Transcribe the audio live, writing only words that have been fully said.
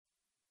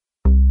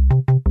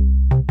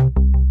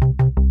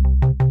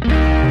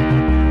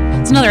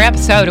another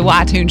episode of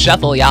Y-Tune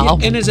Shuffle, y'all.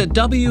 And is it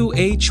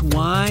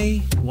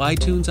W-H-Y?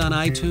 Y-Tunes on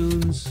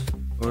iTunes?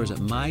 Or is it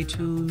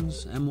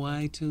MyTunes?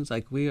 M-Y-Tunes?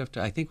 Like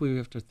I think we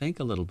have to think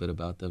a little bit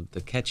about the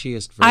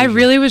catchiest version. I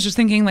really was just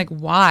thinking like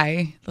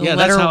Y. The letter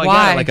that's how Y. I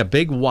got it. Like a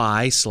big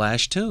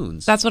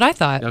Y/tunes. That's what I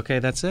thought. Okay,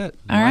 that's it.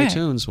 All right.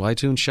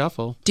 Y-Tunes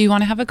Shuffle. Do you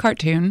want to have a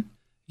cartoon?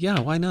 Yeah,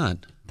 why not?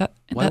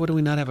 Why would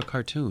we not have a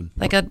cartoon?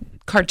 Like a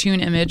cartoon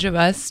image of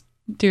us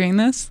doing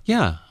this?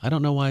 Yeah, I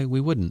don't know why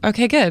we wouldn't.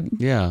 Okay, good.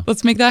 Yeah.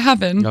 Let's make that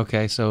happen.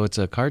 Okay, so it's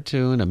a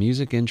cartoon, a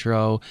music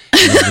intro,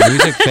 and as the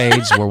music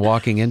fades, we're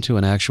walking into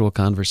an actual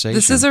conversation.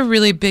 This is a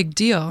really big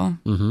deal.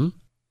 Mm-hmm.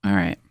 All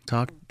right.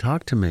 Talk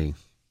to me.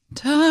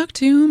 Talk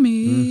to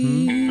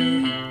me.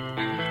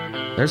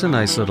 Mm-hmm. There's a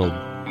nice little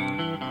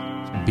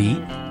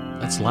beat.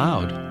 That's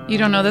loud. You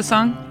don't know this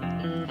song?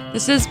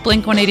 This is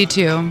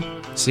Blink-182.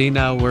 See,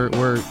 now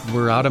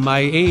we're out of my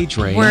age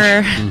range.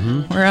 We're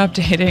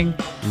updating.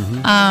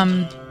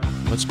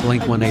 Mm-hmm. What's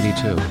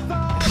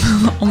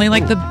Blink-182? Only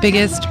like the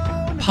biggest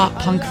pop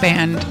punk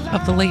band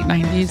of the late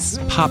 90s.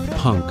 Pop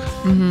punk.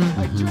 Mm-hmm.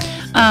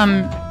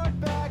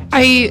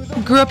 I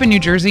grew up in New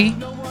Jersey,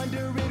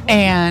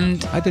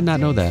 and I did not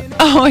know that.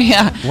 Oh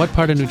yeah. What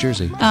part of New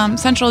Jersey?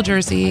 Central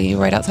Jersey,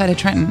 right outside of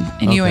Trenton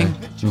in Ewing.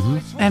 Mm-hmm.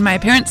 And my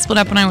parents split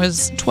up when I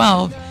was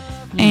 12,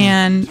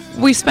 and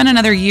we spent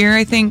another year,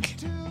 I think,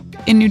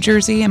 in New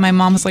Jersey, and my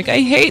mom was like,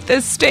 I hate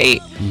this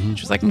state. Mm-hmm.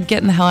 She was like, I'm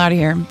getting the hell out of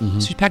here. Mm-hmm.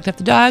 She packed up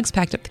the dogs,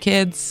 packed up the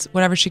kids,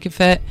 whatever she could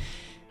fit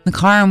in the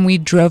car, and we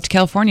drove to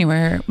California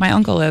where my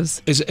uncle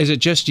lives. Is it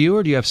just you,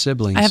 or do you have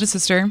siblings? I have a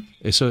sister.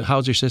 So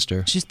how's your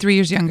sister? She's 3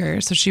 years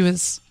younger, so she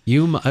was...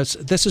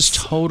 This is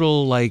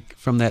total like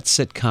from that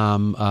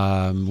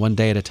sitcom, One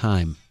Day at a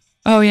Time.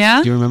 Oh,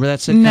 yeah? Do you remember that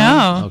sitcom?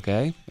 No.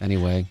 Okay.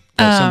 Anyway,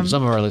 some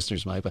of our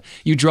listeners might, but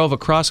you drove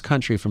across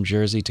country from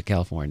Jersey to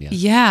California.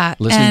 Yeah.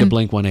 Listening to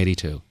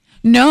Blink-182.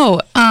 No.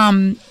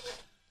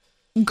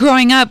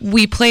 Growing up,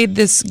 we played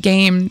this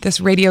game, this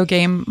radio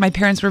game. My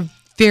parents were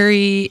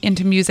very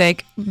into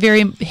music,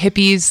 very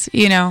hippies,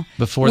 you know.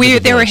 Before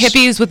they were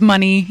hippies with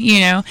money,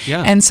 you know.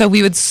 Yeah. And so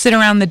we would sit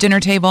around the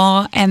dinner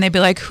table, and they'd be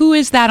like, "Who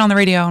is that on the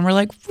radio?" And we're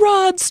like,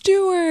 "Rod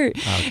Stewart."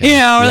 Okay. You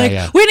know,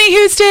 or Whitney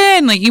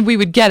Houston. Like we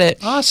would get it.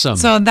 Awesome.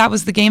 So that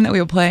was the game that we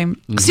would play.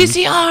 Mm-hmm.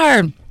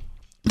 CCR,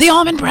 the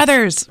Allman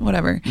Brothers,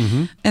 whatever.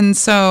 Mm-hmm. And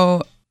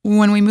so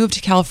when we moved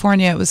to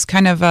California, it was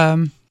kind of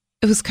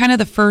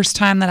the first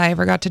time that I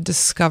ever got to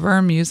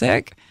discover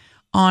music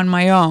on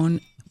my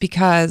own,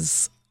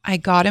 because I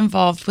got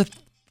involved with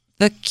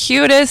the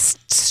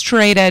cutest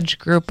straight edge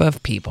group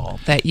of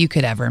people that you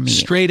could ever meet.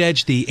 Straight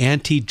edge, the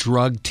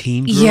anti-drug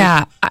teen group?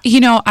 Yeah.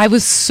 You know, I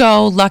was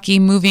so lucky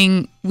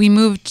we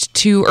moved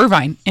to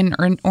Irvine in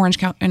Orange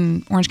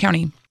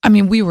County. I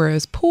mean, we were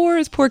as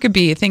poor could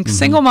be. I think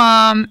single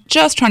mom,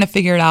 just trying to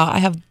figure it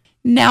out.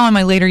 Now in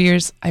my later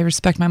years, I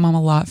respect my mom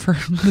a lot for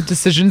the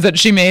decisions that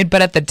she made.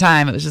 But at the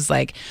time, it was just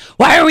like,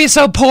 why are we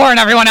so poor and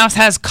everyone else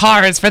has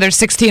cars for their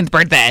 16th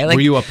birthday? Like,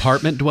 were you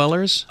apartment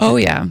dwellers? Oh,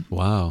 yeah.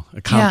 Wow.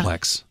 A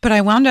complex. Yeah. But I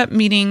wound up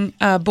meeting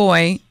a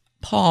boy,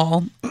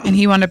 Paul, and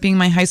he wound up being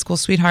my high school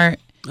sweetheart.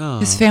 Oh.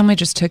 His family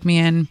just took me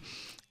in.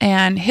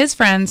 And his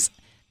friends,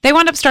 they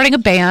wound up starting a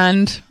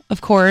band, of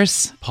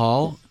course.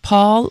 Paul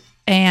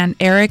and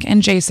Eric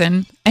and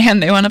Jason.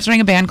 And they wound up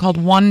starting a band called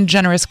One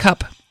Generous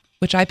Cup,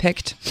 which I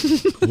picked.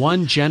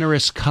 One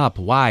Generous Cup.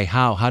 Why?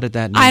 How did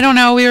that name? I don't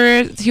know.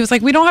 He was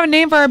like, we don't have a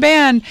name for our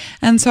band.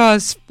 And so I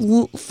was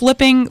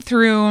flipping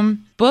through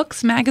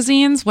books,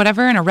 magazines,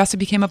 whatever, and a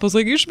recipe came up. I was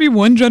like, it should be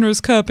One Generous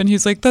Cup. And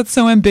he's like, that's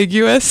so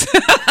ambiguous.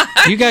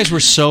 You guys were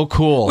so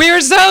cool. We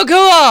were so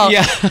cool.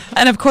 Yeah.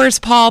 And of course,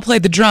 Paul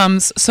played the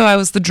drums. So I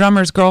was the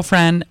drummer's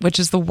girlfriend, which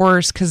is the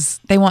worst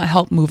because they want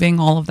help moving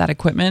all of that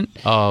equipment.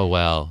 Oh,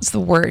 well. It's the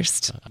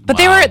worst. But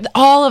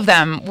all of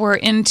them were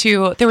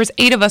into, there was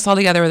 8 of us all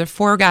together. There were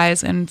 4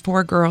 guys and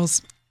 4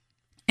 girls.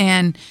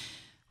 And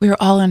we were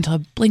all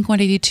into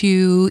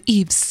Blink-182,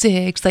 Eve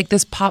 6, like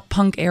this pop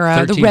punk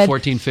era. 13,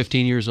 14,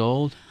 15 years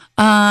old?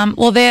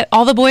 Well,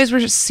 all the boys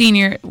were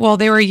senior. Well,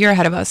 they were a year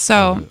ahead of us.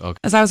 So okay.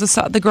 as I was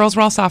the girls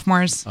were all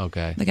sophomores.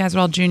 Okay. The guys were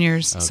all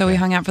juniors. Okay. So we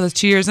hung out for those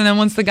 2 years. And then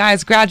once the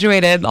guys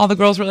graduated, all the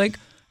girls were like,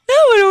 now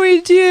what do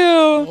we do?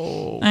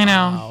 Oh, I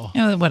know.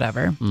 Wow.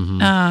 Whatever.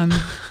 Mm-hmm.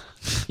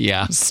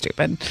 Yeah.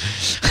 Stupid.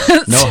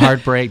 No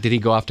heartbreak. Did he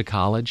go off to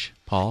college,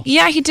 Paul?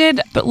 Yeah, he did,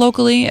 but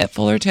locally at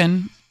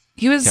Fullerton.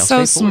 He was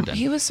so smart.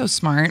 He was so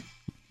smart.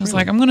 I was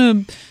like, I'm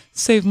going to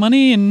save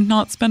money and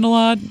not spend a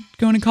lot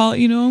going to college,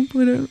 you know,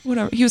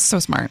 whatever. He was so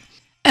smart.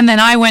 And then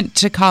I went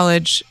to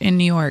college in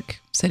New York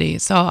City.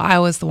 So I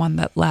was the one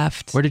that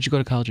left. Where did you go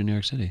to college in New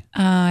York City?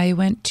 I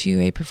went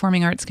to a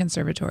performing arts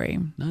conservatory.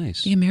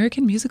 Nice. The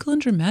American Musical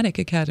and Dramatic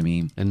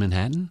Academy. In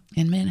Manhattan?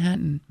 In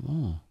Manhattan.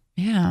 Oh.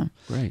 Yeah.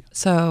 Great.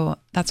 So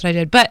that's what I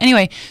did. But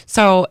anyway,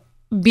 so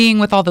being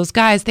with all those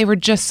guys, they were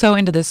just so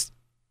into this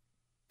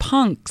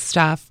punk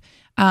stuff.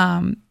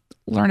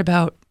 Learn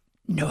about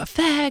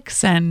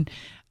NoFX and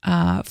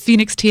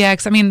Phoenix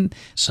TX. I mean,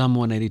 Sum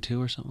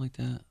 182 or something like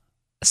that.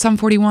 Sum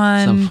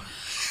 41.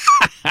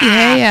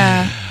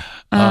 Yeah.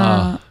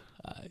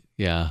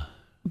 Yeah.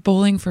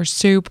 Bowling for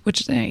Soup,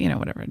 which,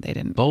 whatever, they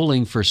didn't.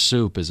 Bowling for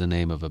Soup is the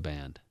name of a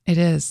band. It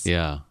is.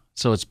 Yeah.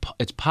 So it's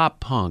pop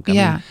punk.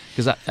 Yeah.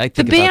 Because I think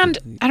the band,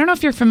 I don't know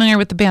if you're familiar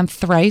with the band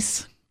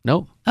Thrice.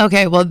 Nope.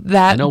 Okay, well,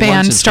 that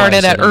band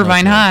started at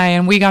Irvine High,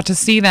 and we got to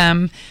see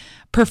them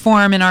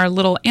perform in our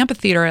little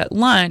amphitheater at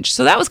lunch.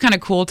 So that was kind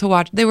of cool to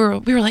watch. We were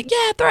like,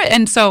 yeah, Thrice.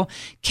 And so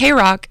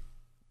K-Rock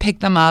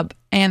picked them up,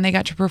 and they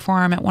got to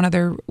perform at one of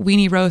their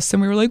weenie roasts,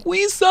 and we were like,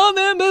 we saw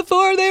them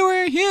before they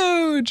were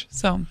huge.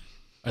 So...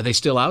 Are they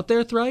still out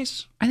there,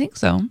 Thrice? I think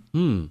so.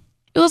 It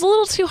was a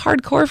little too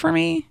hardcore for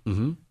me,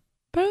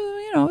 but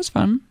it was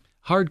fun.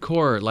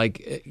 Hardcore, like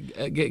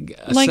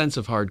a sense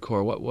of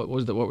hardcore. What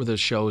were the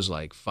shows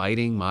like?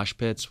 Fighting, mosh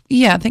pits?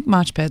 Yeah, I think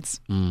mosh pits,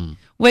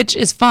 which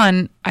is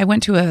fun. I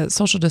went to a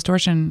Social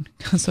Distortion,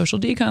 Social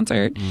D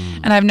concert,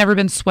 and I've never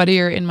been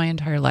sweatier in my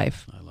entire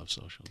life. I love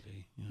Social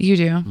D. Yeah. You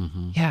do?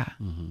 Yeah.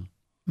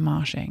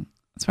 Moshing.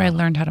 That's where I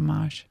learned how to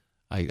mosh.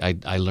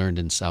 I learned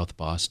in South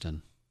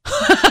Boston.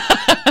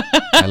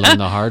 I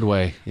learned the hard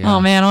way. Yeah. Oh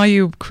man, all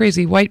you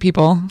crazy white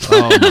people.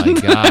 Oh my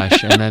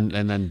gosh. And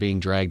then being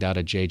dragged out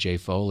of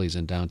JJ Foley's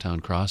in Downtown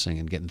Crossing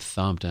and getting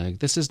thumped. And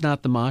this is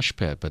not the mosh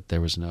pit, but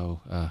there was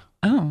no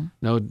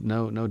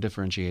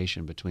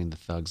differentiation between the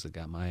thugs that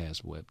got my ass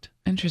whipped.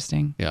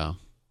 Interesting. Yeah.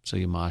 So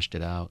you moshed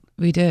it out.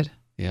 We did.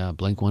 Yeah,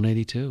 Blink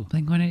 182.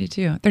 Blink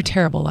 182. They're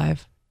terrible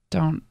live.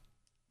 Don't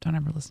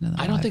ever listen to them.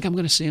 I don't think I'm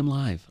going to see them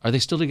live. Are they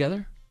still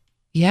together?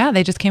 Yeah,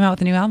 they just came out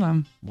with a new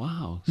album.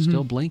 Wow,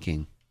 still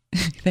blinking.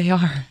 They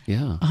are.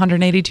 Yeah.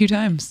 182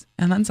 times,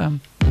 and then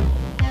some.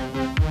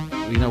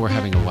 We're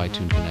having a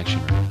Y-Tune connection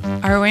right now.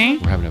 Are we?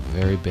 We're having a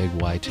very big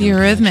Y-Tune The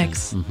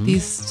Eurythmics. connection.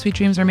 These sweet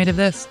dreams are made of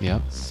this.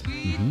 Yep.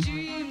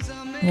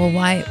 Well,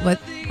 why?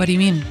 What do you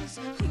mean?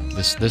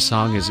 This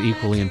song is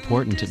equally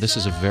important. This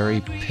is a very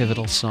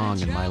pivotal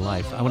song in my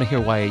life. I want to hear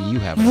why you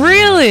have it.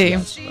 Really?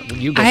 Yes.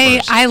 You go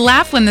first. I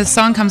laugh when this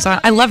song comes on.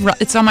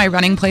 It's on my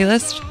running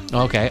playlist.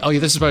 Okay. Oh,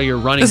 this is about your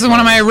running. This is one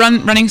of my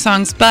running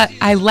songs, but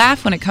I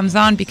laugh when it comes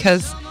on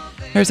because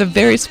there's a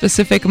very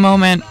specific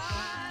moment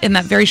in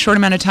that very short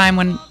amount of time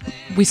when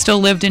we still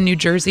lived in New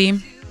Jersey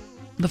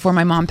before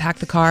my mom packed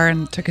the car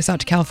and took us out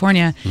to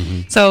California.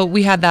 So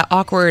we had that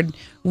awkward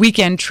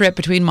weekend trip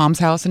between mom's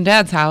house and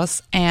dad's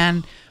house,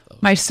 and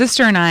my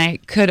sister and I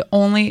could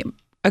only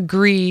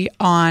agree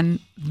on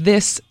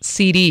this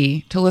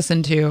CD to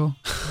listen to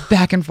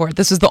back and forth.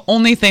 This was the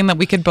only thing that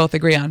we could both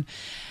agree on.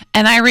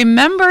 And I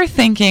remember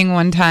thinking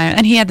one time,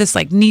 and he had this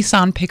like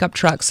Nissan pickup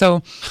truck.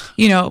 So,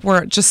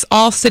 we're just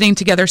all sitting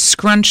together,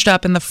 scrunched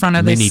up in the front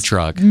of this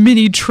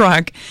mini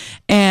truck.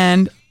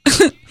 And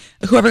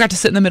whoever got to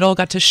sit in the middle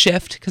got to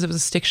shift because it was a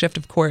stick shift,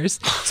 of course.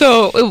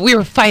 So we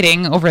were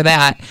fighting over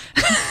that.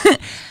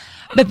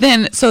 But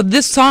then, so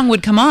this song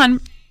would come on.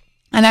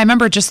 And I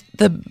remember just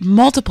the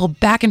multiple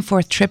back and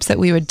forth trips that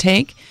we would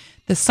take.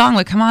 This song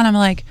would come on. I'm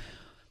like,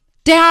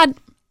 Dad,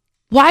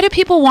 why do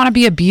people want to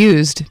be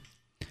abused?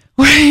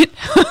 Right?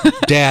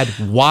 Dad,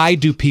 why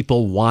do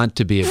people want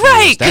to be abused?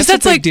 Right. That's a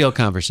big deal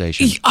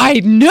conversation. I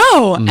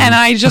know. And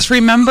I just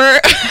remember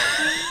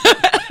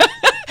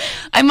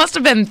I must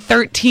have been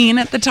 13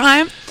 at the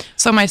time.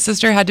 So my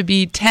sister had to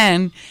be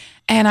 10.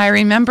 And I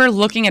remember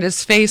looking at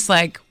his face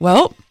like,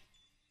 well,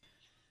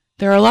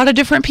 there are a lot of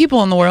different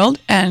people in the world.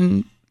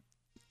 And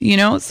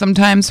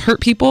sometimes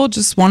hurt people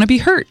just want to be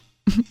hurt.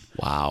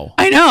 Wow.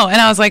 I know. And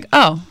I was like,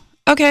 oh,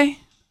 okay.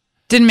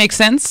 Didn't make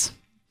sense.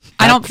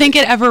 I don't think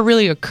it ever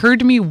really occurred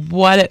to me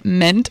what it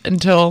meant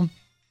until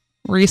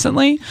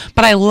recently.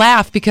 But I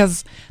laugh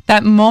because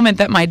that moment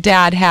that my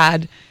dad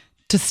had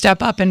to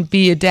step up and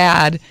be a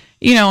dad,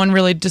 and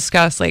really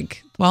discuss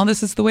like, well,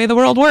 this is the way the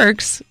world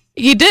works.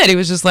 He did. He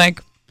was just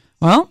like,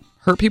 well,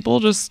 hurt people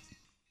just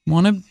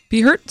want to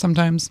be hurt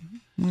sometimes.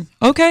 I'm like,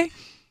 okay.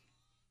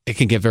 It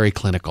can get very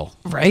clinical.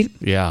 Right?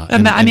 Yeah.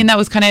 I mean, that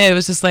was kind of, it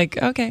was just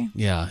like, okay.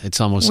 Yeah.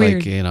 It's almost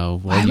weird.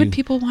 Like, why would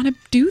people want to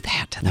do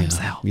that to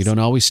themselves? You don't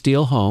always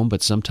steal home,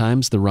 but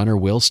sometimes the runner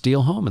will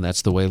steal home. And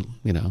that's the way,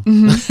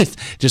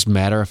 just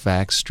matter of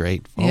fact,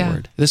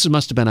 straightforward. Yeah. This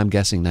must have been, I'm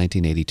guessing,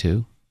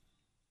 1982.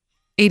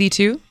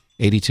 82?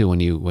 82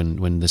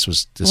 when this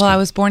was. I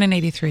was born in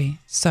 83.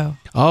 So.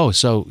 Oh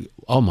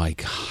my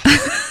God.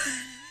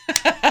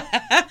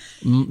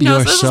 No,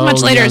 so this is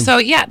much later. So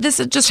yeah, this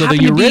is just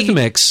happened to be. So the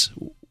Eurythmics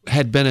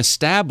had been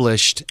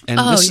established, and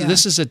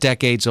this is a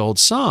decades-old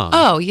song.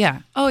 Oh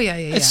yeah.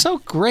 It's so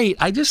great.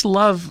 I just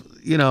love,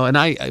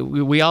 and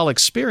we all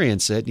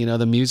experience it.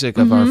 The music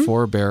of our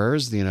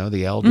forebearers,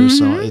 the elders.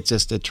 So it's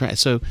just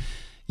so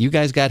you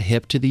guys got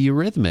hip to the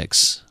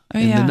Eurythmics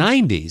in the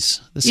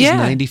 90s. This is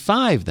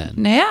 95 then.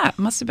 Yeah, it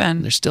must have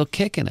been. They're still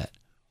kicking it.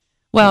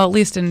 Well, at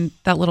least in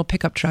that little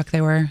pickup truck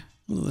they were.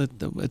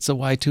 It's a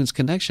Y-Tunes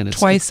connection. It's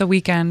twice a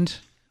weekend.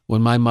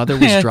 When my mother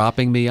was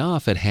dropping me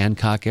off at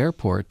Hancock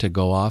Airport to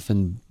go off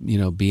and,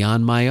 be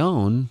on my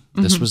own,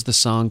 this was the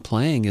song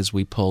playing as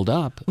we pulled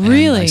up.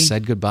 Really? And I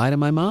said goodbye to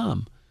my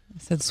mom. I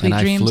said sweet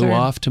dreams. And I flew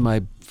off to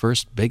my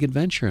first big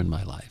adventure in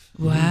my life.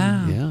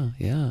 Wow.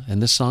 Yeah.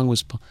 And this song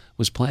was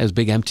playing. It was a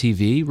big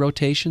MTV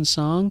rotation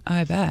song.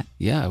 I bet.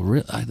 Yeah,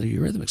 the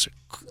Eurythmics.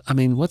 I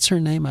mean, what's her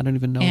name? I don't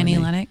even know. Annie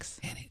her name. Lennox.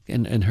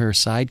 And her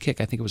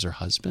sidekick, I think it was her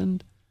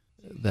husband.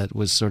 That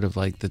was sort of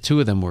like the two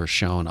of them were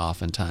shown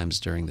oftentimes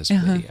during this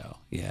video.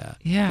 Yeah.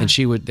 Yeah. And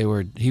he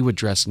would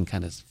dress in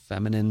kind of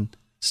feminine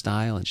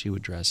style, and she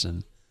would dress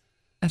in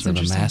sort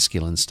of a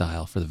masculine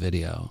style for the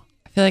video.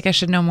 I feel like I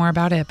should know more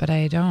about it, but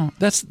I don't.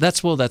 That's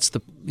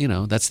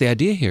the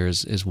idea here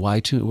is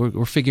why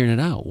we're figuring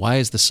it out. Why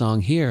is the song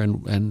here,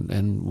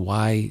 and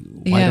why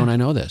don't I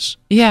know this?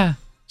 Yeah.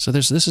 So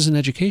this is an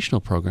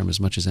educational program as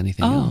much as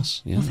anything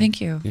else. Yeah. Well,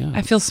 thank you. Yeah.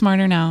 I feel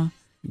smarter now.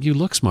 You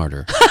look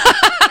smarter.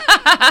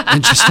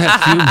 In just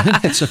that few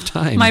minutes of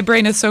time. My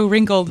brain is so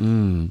wrinkled.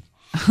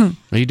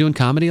 Are you doing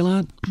comedy a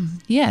lot?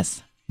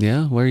 Yes.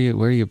 Yeah? Where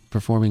are you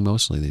performing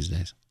mostly these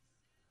days?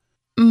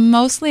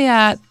 Mostly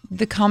at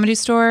the Comedy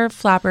Store,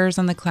 Flappers,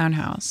 and the Clown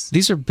House.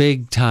 These are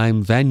big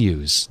time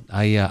venues.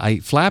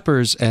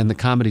 Flappers and the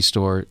Comedy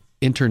Store,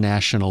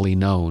 internationally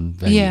known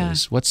venues. Yeah.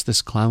 What's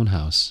this Clown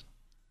House?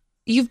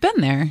 You've been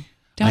there.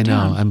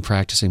 Downtown. I know. I'm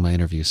practicing my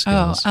interview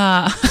skills.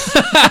 Oh,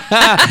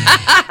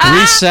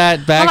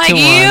 Reset back to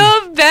one.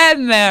 You've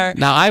been there.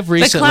 Now I've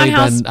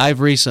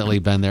recently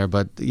been there,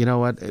 but you know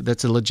what?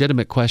 That's a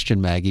legitimate question,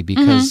 Maggie,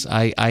 because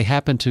I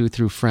happen to,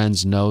 through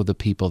friends, know the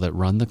people that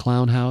run the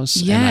Clown House.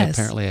 Yes. And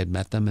apparently I'd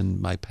met them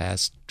in my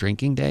past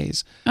drinking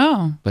days.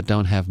 Oh. But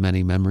don't have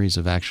many memories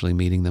of actually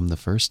meeting them the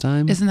first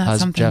time. Isn't that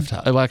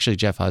something?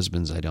 Jeff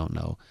Husbands, I don't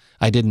know.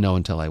 I didn't know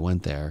until I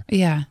went there.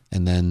 Yeah.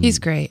 And then he's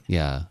great.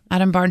 Yeah.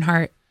 Adam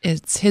Barnhart.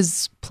 It's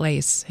his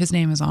place. His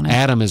name is on it.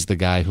 Adam is the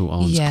guy who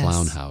owns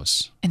Clown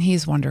House. And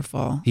he's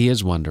wonderful. He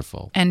is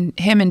wonderful. And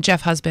him and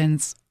Jeff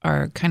Husbands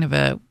are kind of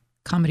a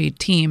comedy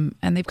team,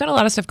 and they've got a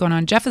lot of stuff going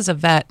on. Jeff is a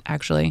vet,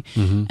 actually,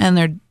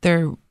 and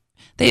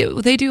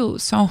they do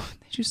so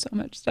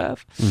much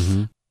stuff.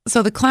 Mm-hmm.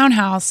 So the Clown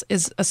House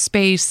is a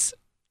space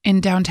in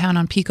downtown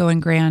on Pico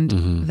and Grand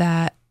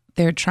that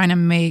they're trying to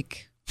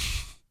make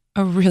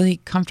a really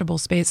comfortable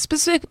space,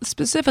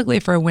 specifically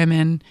for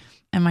women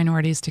and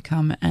minorities to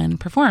come and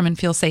perform and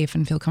feel safe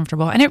and feel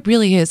comfortable. And it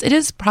really is. It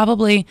is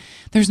probably,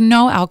 there's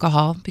no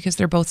alcohol because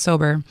they're both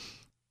sober.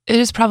 It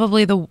is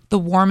probably the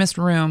warmest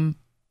room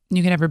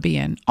you could ever be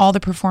in. All the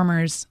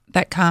performers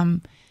that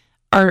come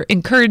are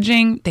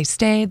encouraging. They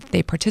stay,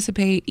 they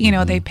participate,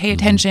 they pay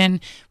attention,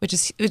 which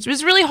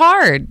was really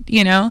hard,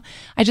 I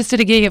just did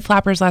a gig at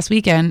Flappers last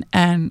weekend,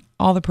 and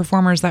all the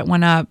performers that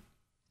went up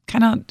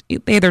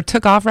they either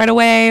took off right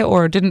away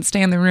or didn't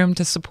stay in the room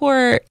to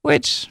support,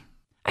 which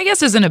I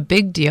guess isn't a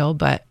big deal,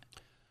 but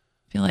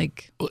I feel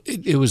like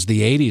it was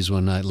the 80s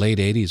late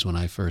 80s when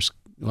I first,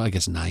 I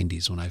guess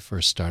 90s when I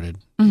first started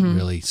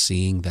really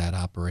seeing that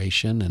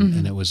operation,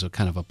 and it was a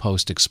kind of a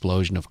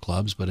post-explosion of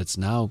clubs, but it's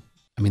now,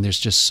 I mean, there's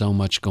just so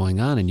much going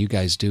on, and you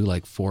guys do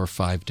like 4 or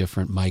 5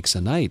 different mics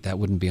a night. That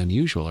wouldn't be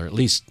unusual, or at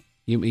least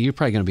you're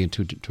probably going to be in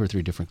two or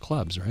three different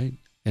clubs, right?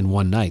 In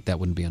one night, that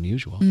wouldn't be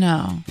unusual.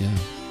 No. Yeah.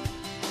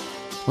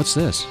 What's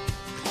this?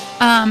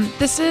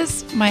 This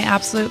is my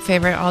absolute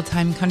favorite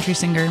all-time country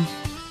singer.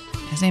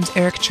 His name's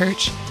Eric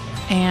Church,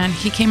 and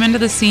he came into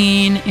the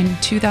scene in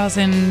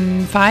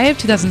 2005,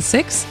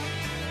 2006,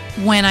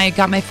 when I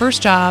got my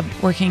first job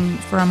working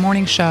for a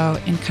morning show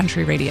in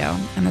country radio,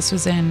 and this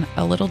was in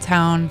a little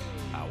town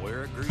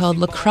called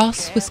La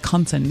Crosse,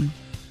 Wisconsin.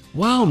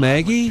 Wow,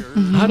 Maggie,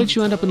 how did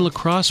you end up in La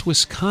Crosse,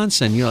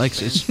 Wisconsin?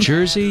 It's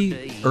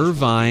Jersey,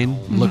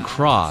 Irvine, La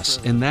Crosse,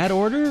 in that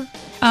order?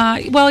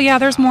 Well, yeah,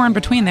 there's more in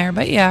between there,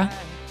 but yeah.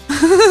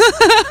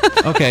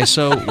 Okay,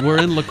 so we're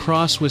in La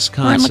Crosse,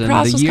 Wisconsin.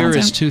 The year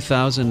is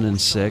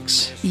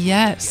 2006.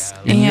 Yes.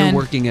 And you're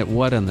working at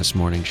what on this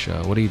morning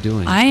show? What are you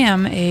doing? I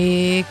am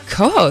a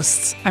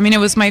co-host. I mean, it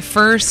was my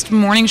first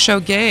morning show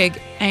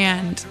gig,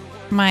 and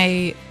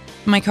my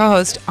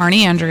co-host,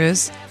 Arnie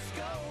Andrews,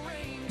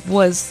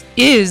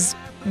 is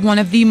one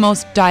of the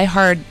most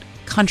diehard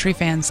country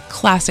fans,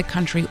 classic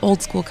country,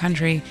 old school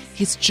country.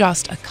 He's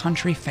just a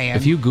country fan.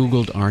 If you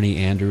Googled Arnie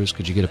Andrews,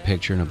 could you get a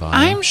picture and a bio?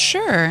 I'm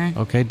sure.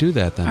 Okay, do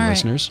that then, all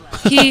listeners.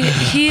 Right.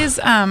 He is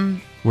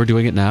We're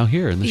doing it now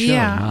here in the show.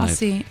 Yeah, live. I'll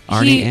see.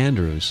 Arnie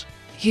Andrews.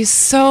 He's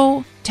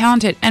so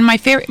talented. And my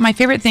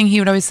favorite thing he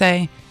would always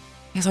say,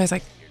 he's always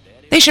like,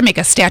 they should make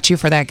a statue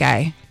for that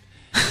guy.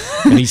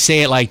 And he'd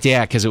say it like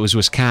that because it was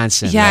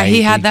Wisconsin. Yeah, right?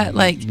 he had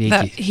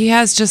he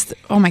has just,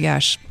 oh my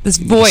gosh, this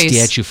voice.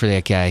 Statue for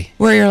that guy.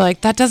 Where you're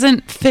like, that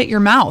doesn't fit your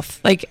mouth.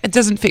 Like, it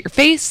doesn't fit your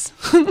face.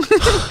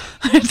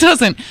 It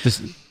doesn't.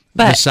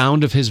 The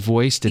sound of his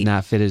voice did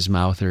not fit his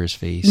mouth or his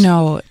face.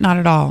 No, not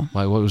at all.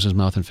 Why? What was his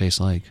mouth and face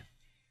like?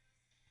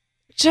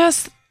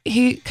 Just,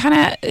 he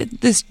kind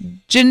of, this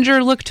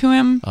ginger look to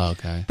him. Oh,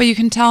 okay. But you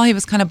can tell he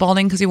was kind of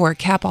balding because he wore a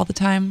cap all the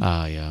time.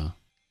 Oh, yeah.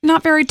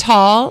 Not very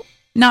tall,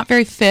 not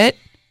very fit,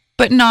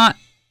 but not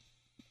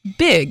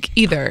big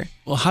either.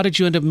 Well, how did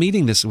you end up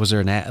meeting this? Was there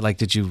an ad? Like,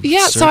 did you?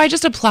 Yeah, search? So I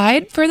just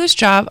applied for this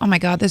job. Oh my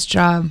God, this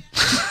job.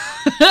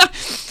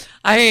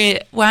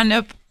 I wound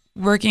up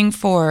working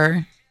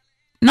for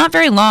not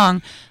very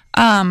long.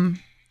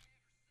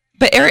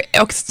 But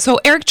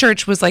Eric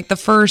Church was like the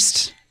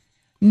first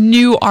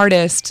new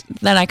artist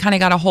that I kind of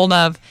got a hold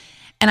of.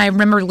 And I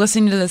remember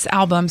listening to this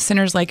album,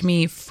 Sinners Like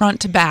Me, front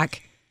to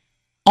back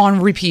on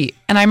repeat.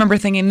 And I remember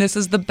thinking, this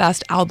is the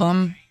best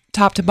album,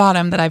 top to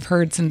bottom, that I've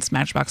heard since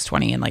Matchbox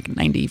 20 in like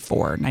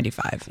 94,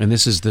 95. And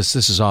this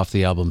is off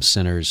the album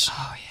Sinners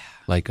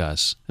Like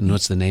Us. And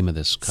what's the name of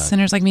this cut?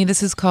 Sinners Like Me.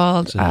 This is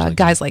called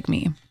Guys Like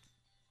Me.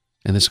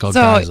 And this is called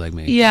Guys Like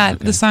Me. Yeah,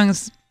 the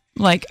song's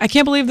like, I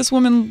can't believe this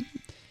woman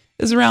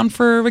is around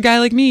for a guy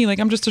like me. Like,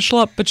 I'm just a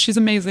schlup, but she's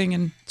amazing,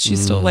 and she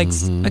still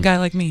likes a guy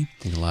like me.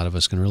 I think a lot of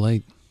us can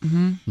relate.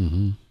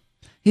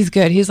 He's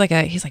good. He's like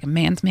a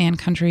man's man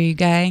country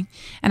guy.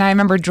 And I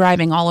remember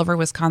driving all over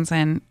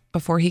Wisconsin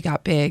before he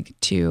got big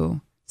to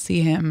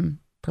see him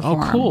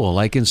perform. Oh, cool.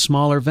 Like in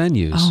smaller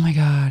venues. Oh my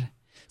God.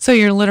 So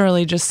you're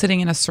literally just sitting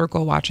in a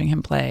circle watching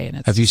him play. And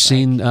it's Have you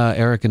seen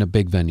Eric in a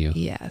big venue?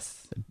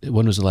 Yes.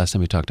 When was the last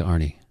time you talked to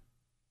Arnie?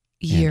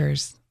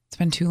 Years. It's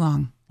been too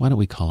long. Why don't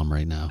we call him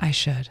right now? I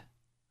should.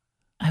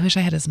 I wish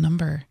I had his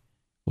number.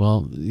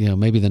 Well,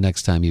 maybe the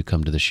next time you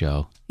come to the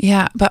show.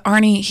 Yeah, but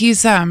Arnie,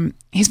 he's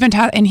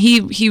fantastic, and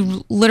he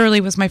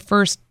literally was my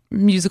first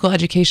musical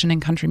education in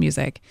country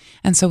music.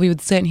 And so we would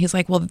sit, and he's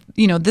like, well,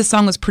 this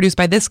song was produced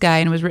by this guy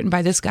and it was written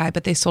by this guy,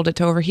 but they sold it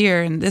to over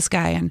here and this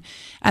guy,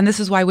 and this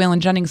is why Waylon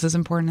Jennings is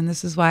important, and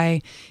this is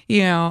why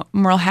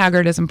Merle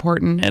Haggard is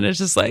important, and it's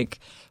just like,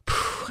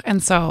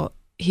 and so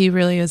he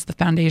really is the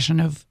foundation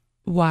of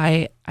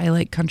why I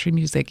like country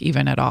music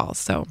even at all.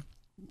 So.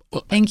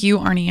 Thank you,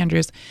 Arnie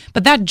Andrews.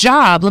 But that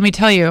job, let me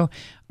tell you,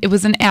 it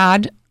was an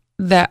ad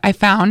that I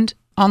found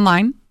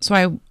online.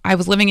 So I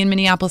was living in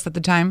Minneapolis at the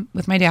time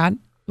with my dad,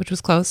 which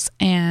was close,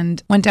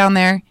 and went down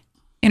there,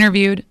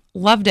 interviewed,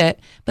 loved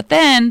it. But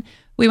then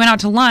we went out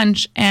to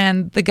lunch,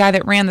 and the guy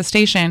that ran the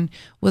station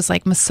was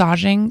like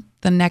massaging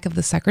the neck of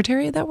the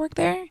secretary that worked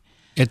there.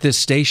 At this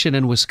station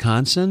in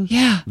Wisconsin?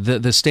 Yeah.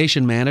 The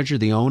station manager,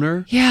 the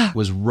owner? Yeah.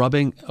 Was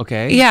rubbing,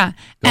 okay. Yeah.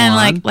 Go and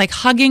on. like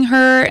hugging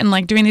her and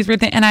like doing these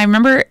weird things. And I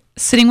remember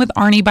sitting with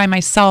Arnie by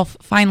myself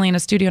finally in a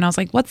studio, and I was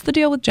like, what's the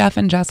deal with Jeff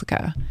and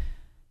Jessica?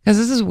 Because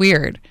this is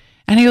weird.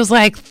 And he was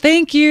like,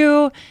 thank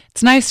you.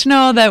 It's nice to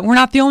know that we're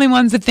not the only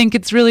ones that think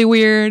it's really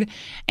weird.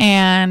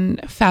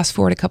 And fast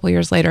forward a couple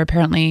years later,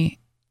 apparently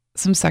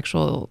some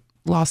sexual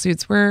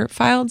lawsuits were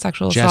filed,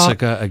 sexual assault.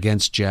 Jessica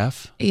against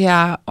Jeff?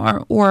 Yeah,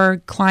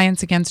 or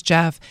clients against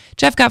Jeff.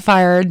 Jeff got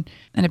fired,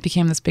 and it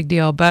became this big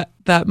deal. But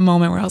that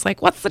moment where I was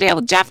like, what's the deal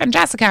with Jeff and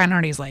Jessica? And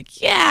Arnie's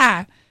like,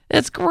 yeah,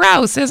 it's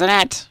gross, isn't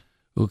it?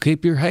 Well,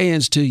 keep your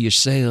hands to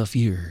yourself,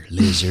 you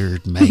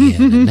lizard man,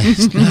 and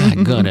that's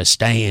not gonna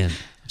stand.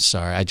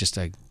 Sorry,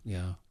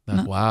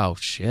 wow,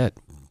 shit.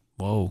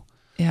 Whoa.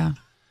 Yeah.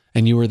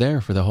 And you were there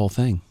for the whole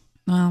thing.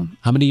 Well,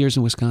 How many years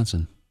in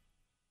Wisconsin?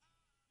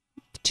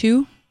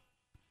 2.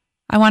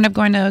 I wound up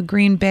going to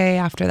Green Bay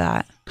after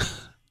that.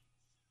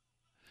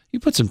 You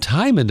put some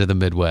time into the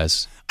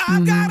Midwest. I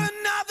got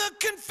another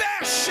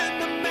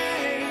confession to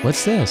make.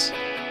 What's this?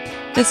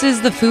 This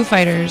is the Foo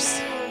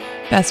Fighters,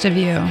 Best of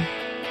You.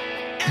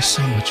 There's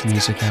so much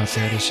music out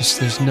there. There know.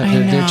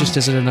 just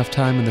isn't enough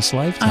time in this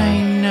lifetime.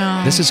 I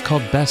know. This is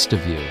called Best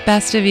of You.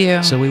 Best of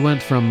You. So we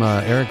went from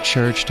Eric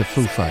Church to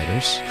Foo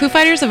Fighters. Foo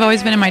Fighters have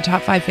always been in my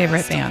top 5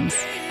 favorite bands.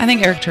 I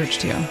think Eric Church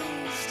too.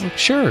 Well,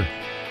 sure.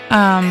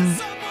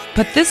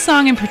 But this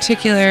song in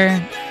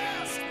particular,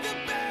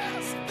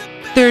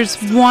 there's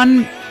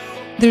been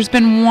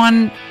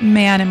one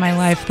man in my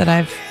life that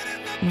I've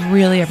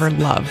really ever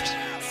loved.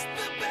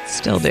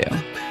 Still do.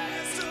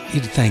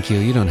 Thank you.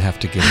 You don't have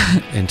to get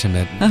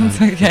intimate. That's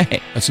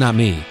okay. That's not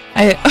me.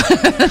 I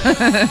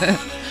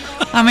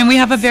mean, we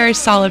have a very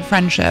solid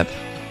friendship.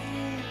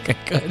 Okay,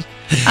 good.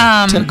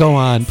 Go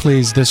on,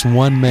 please. This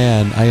one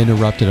man, I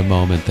interrupted a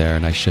moment there,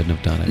 and I shouldn't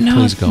have done it.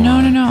 Please go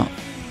on. No.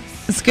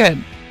 It's good,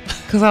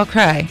 because I'll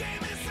cry.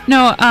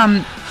 No,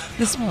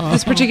 this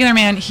particular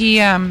man,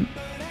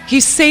 he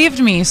saved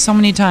me so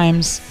many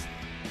times,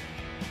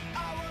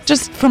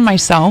 just from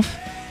myself.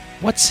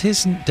 What's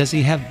his? Does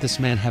this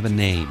man have a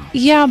name?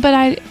 Yeah, but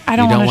I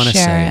don't want to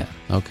share it.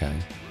 Okay.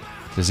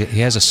 He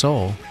has a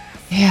soul.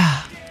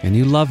 Yeah. And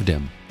you loved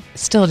him.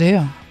 Still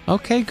do.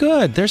 Okay,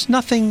 good. There's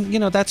nothing,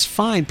 that's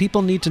fine.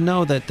 People need to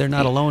know that they're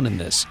not alone in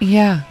this.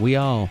 Yeah. We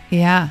all.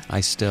 Yeah.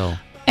 I still.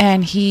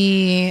 And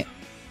when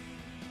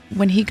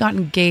he got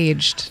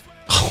engaged,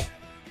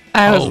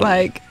 I was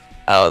like,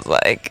 oh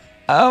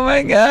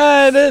my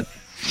God,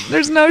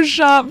 there's no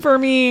shop for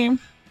me.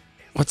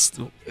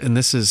 And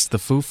this is the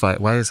Foo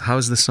Fighters. How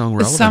is this song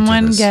relevant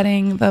Someone to this?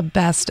 getting the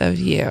best of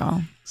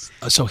you.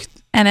 So,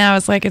 and I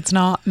was like, it's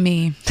not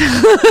me.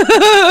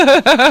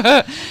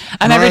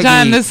 And every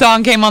time this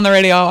song came on the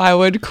radio, I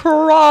would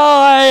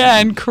cry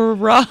and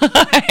cry.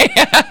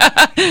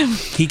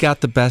 He got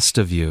the best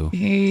of you.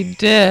 He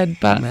did,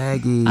 but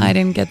Maggie. I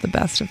didn't get the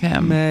best of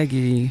him.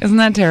 Maggie. Isn't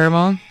that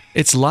terrible?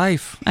 It's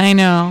life. I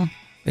know.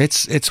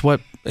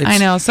 I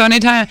know. So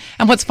anytime,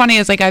 and what's funny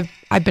is like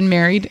I've been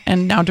married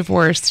and now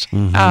divorced.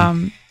 Mm-hmm.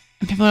 And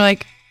people are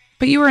like,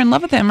 but you were in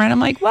love with him, right? I'm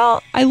like,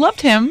 well, I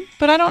loved him,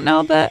 but I don't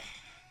know that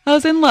I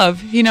was in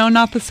love,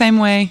 not the same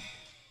way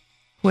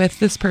with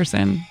this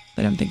person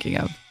that I'm thinking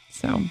of.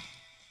 So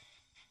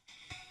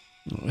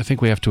I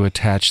think we have to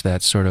attach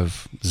that sort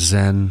of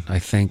Zen,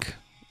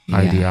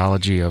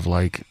 ideology of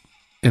like,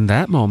 in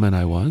that moment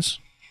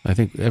I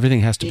think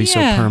everything has to be so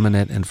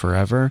permanent and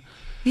forever.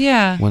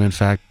 Yeah. When in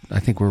fact, I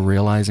think we're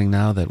realizing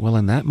now that, well,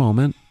 in that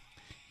moment,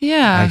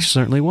 I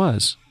certainly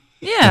was.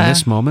 Yeah. In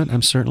this moment,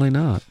 I'm certainly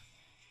not.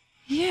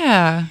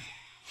 Yeah.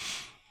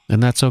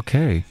 And that's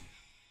okay.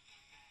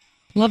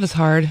 Love is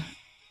hard.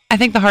 I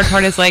think the hard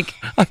part is like...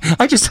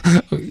 just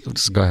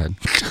go ahead.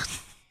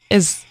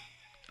 Is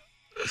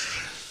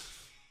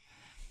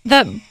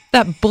that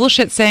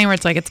bullshit saying where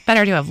it's like, it's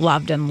better to have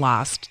loved and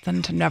lost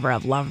than to never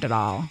have loved at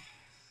all.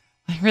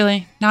 Like,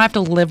 really? Now I have to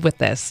live with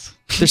this.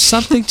 There's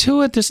something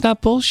to it. It's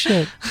not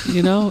bullshit.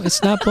 You know,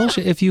 it's not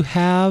bullshit. If you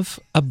have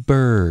a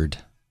bird,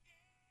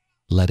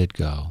 let it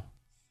go.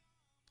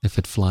 If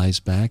it flies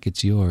back,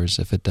 it's yours.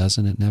 If it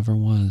doesn't, it never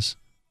was.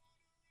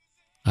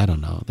 I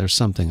don't know. There's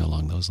something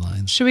along those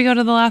lines. Should we go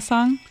to the last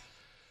song?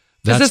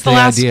 That's is this the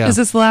idea. Is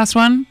this the last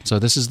one? So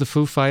this is the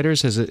Foo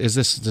Fighters.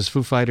 Does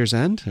Foo Fighters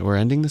end? We're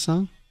ending the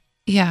song?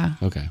 Yeah.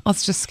 Okay.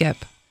 Let's just skip.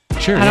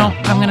 Sure.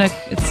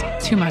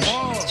 It's too much.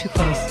 It's too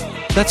close.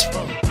 That's...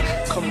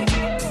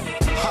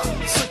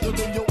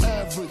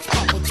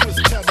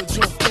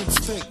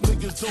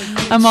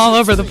 I'm all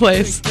over the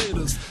place.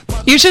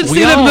 You should see We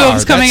the all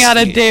moves are. coming That's-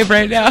 out of Dave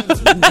right now.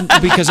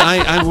 because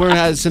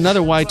it's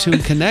another Y-Tune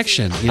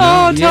connection. You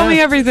know? Oh, tell me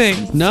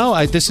everything.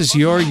 No, this is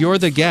you're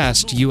the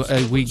guest.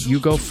 You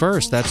go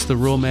first. That's the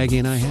rule Maggie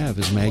and I have.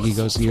 Is Maggie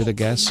goes, you're the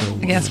guest. So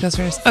The guest goes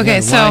first. Okay,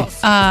 Yeah,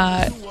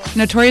 so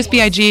Notorious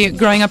B.I.G.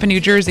 growing up in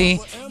New Jersey,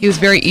 he was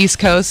very East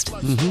Coast,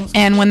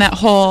 and when that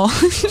whole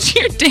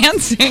you're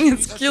dancing,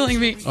 it's killing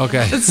me.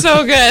 Okay. It's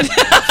so good.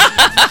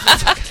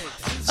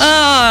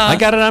 I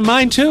got it on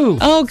mine too.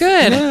 Oh,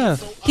 good. Yeah.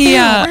 He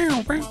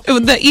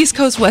the East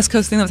Coast West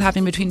Coast thing that was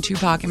happening between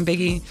Tupac and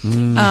Biggie.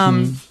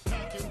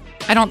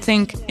 I don't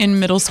think in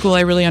middle school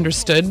I really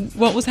understood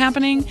what was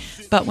happening,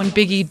 but when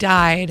Biggie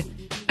died,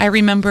 I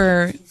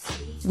remember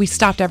we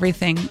stopped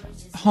everything.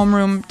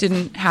 Homeroom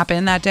didn't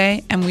happen that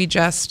day, and we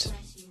just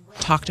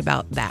talked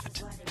about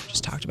that.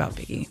 Just talked about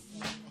Biggie,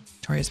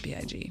 Notorious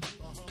B.I.G.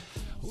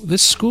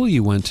 This school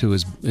you went to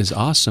is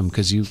awesome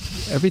because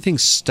everything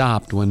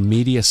stopped when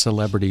media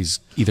celebrities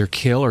either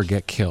kill or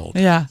get killed.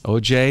 Yeah.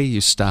 OJ, you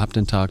stopped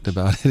and talked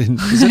about it.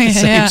 Is it the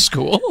same Yeah.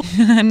 school?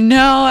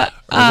 No,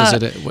 was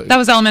that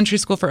was elementary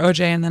school for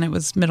OJ, and then it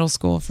was middle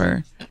school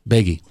for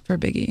Biggie.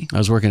 Biggie. I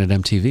was working at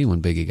MTV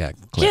when Biggie got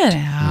clipped. Get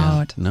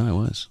out. Yeah. No, I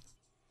was.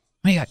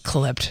 When he got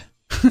clipped.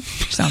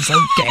 Sounds so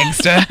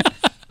gangsta.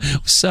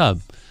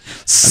 Sub.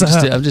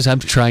 I'm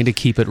trying to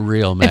keep it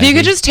real, man. If you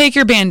could just take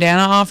your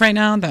bandana off right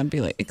now, that'd be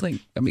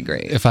that'd be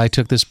great. If I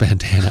took this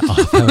bandana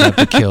off, I would have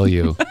to kill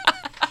you.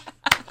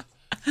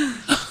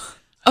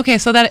 Okay,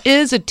 so that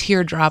is a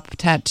teardrop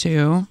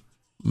tattoo.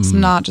 It's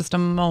not just a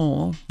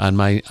mole. On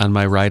my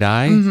right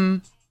eye? Mm-hmm.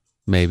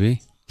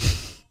 Maybe.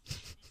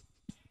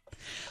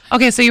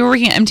 Okay, so you were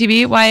working at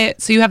MTV. Why?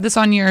 So you have this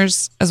on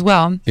yours as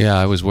well. Yeah,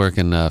 I was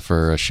working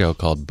for a show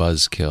called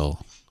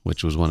Buzzkill,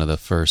 which was one of the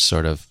first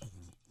sort of,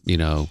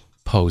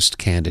 post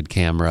candid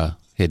camera,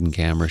 hidden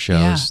camera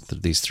shows. Yeah.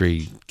 These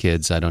three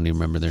kids, I don't even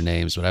remember their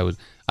names, but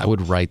I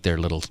would write their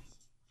little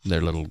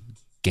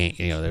game,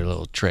 their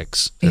little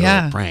tricks, their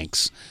little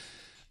pranks.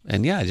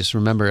 And I just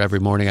remember every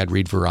morning I'd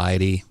read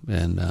Variety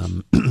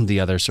and the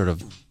other sort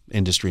of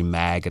industry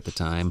mag at the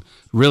time,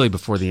 really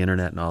before the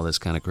internet and all this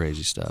kind of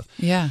crazy stuff.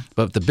 Yeah.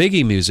 But the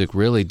Biggie music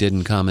really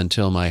didn't come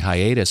until my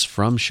hiatus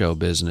from show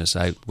business,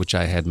 which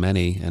I had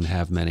many and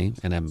have many,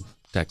 and I'm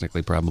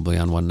technically probably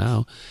on one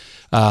now.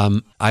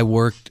 I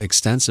worked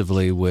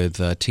extensively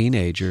with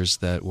teenagers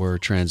that were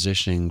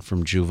transitioning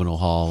from juvenile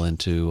hall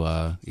into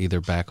either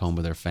back home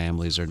with their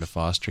families or into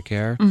foster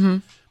care. Mm-hmm.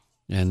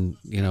 And,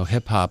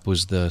 hip hop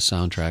was the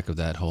soundtrack of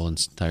that whole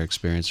entire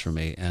experience for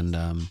me.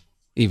 And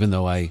even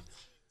though I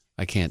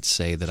can't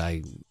say that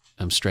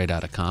I'm straight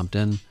out of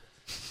Compton,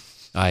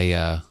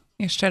 You're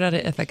straight out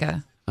of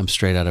Ithaca. I'm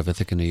straight out of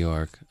Ithaca, New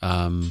York.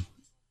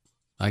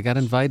 I got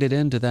invited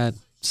into that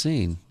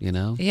scene,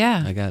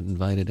 Yeah. I got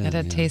invited in. Had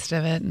a taste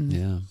of it. And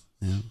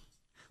Yeah.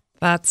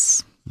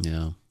 that's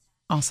Yeah.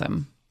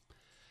 awesome.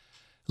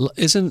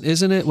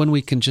 Isn't it when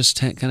we can just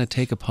kind of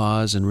take a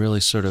pause and really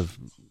sort of,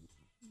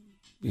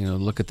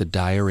 look at the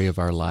diary of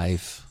our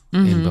life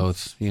in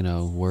both,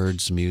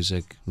 words,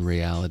 music,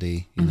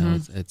 reality.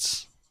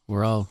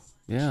 We're all,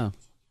 yeah.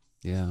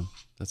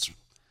 That's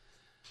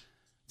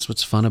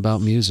what's fun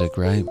about music,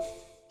 right?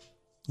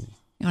 You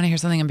want to hear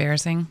something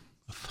embarrassing?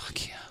 Oh,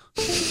 fuck yeah.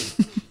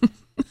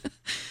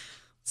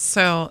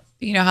 So,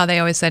 you know how they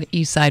always said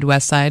east side,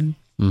 west side?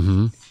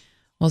 Mm-hmm.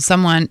 Well,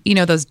 someone,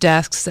 those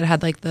desks that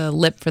had like the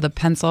lip for the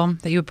pencil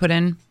that you would put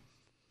in?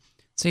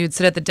 So you'd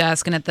sit at the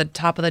desk, and at the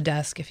top of the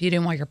desk, if you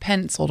didn't want your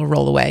pencil to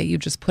roll away, you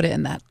just put it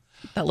in that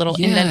little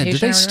indentation. Do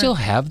they or still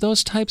have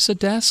those types of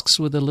desks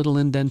with a little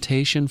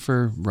indentation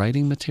for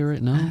writing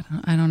material? No?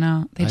 I don't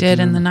know. They did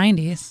in the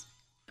 90s.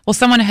 Well,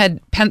 someone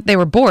they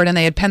were bored, and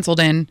they had penciled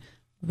in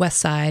west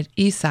side,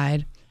 east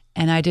side,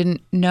 And I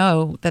didn't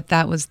know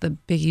that was the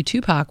Biggie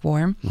Tupac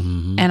war.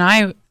 And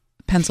I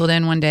penciled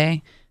in one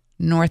day,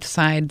 North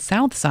Side,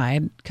 South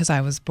Side, because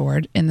I was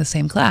bored in the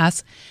same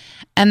class.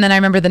 And then I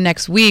remember the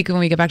next week when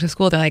we get back to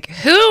school, they're like,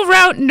 who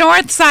wrote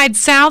North Side,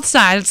 South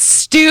Side? It's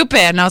stupid.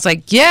 And I was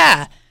like,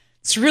 yeah,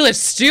 it's really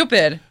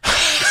stupid.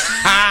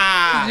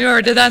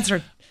 Whoever did that's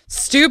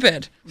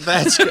stupid.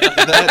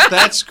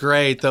 That's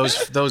great.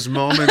 Those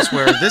moments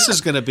where this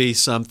is going to be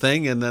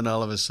something, and then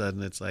all of a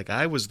sudden it's like,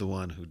 I was the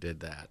one who did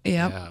that.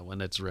 Yep. Yeah,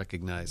 when it's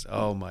recognized.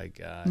 Oh my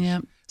gosh.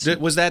 Yep.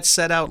 Was that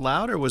said out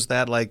loud, or was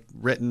that like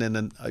written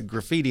in a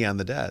graffiti on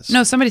the desk?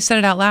 No, somebody said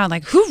it out loud.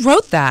 Like, who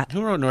wrote that?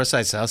 Who wrote North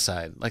Side, South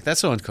Side? Like, that's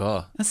so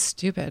uncool. That's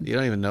stupid. You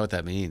don't even know what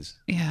that means.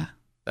 Yeah.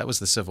 That was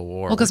the Civil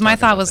War. Well, because my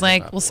thought was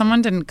like, well,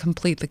 someone didn't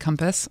complete the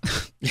compass.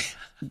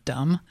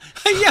 Dumb.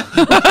 Yeah.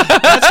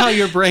 That's how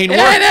your brain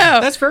works. I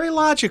know. That's very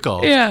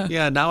logical. Yeah.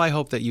 Yeah. Now I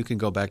hope that you can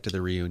go back to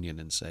the reunion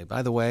and say,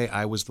 by the way,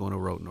 I was the one who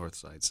wrote North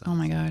Side, South. Oh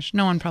my gosh.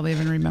 No one probably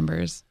even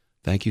remembers.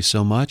 Thank you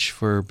so much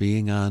for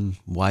being on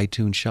Why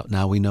Tune Show.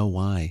 Now we know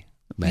why.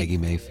 Maggie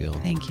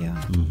Mayfield. Thank you.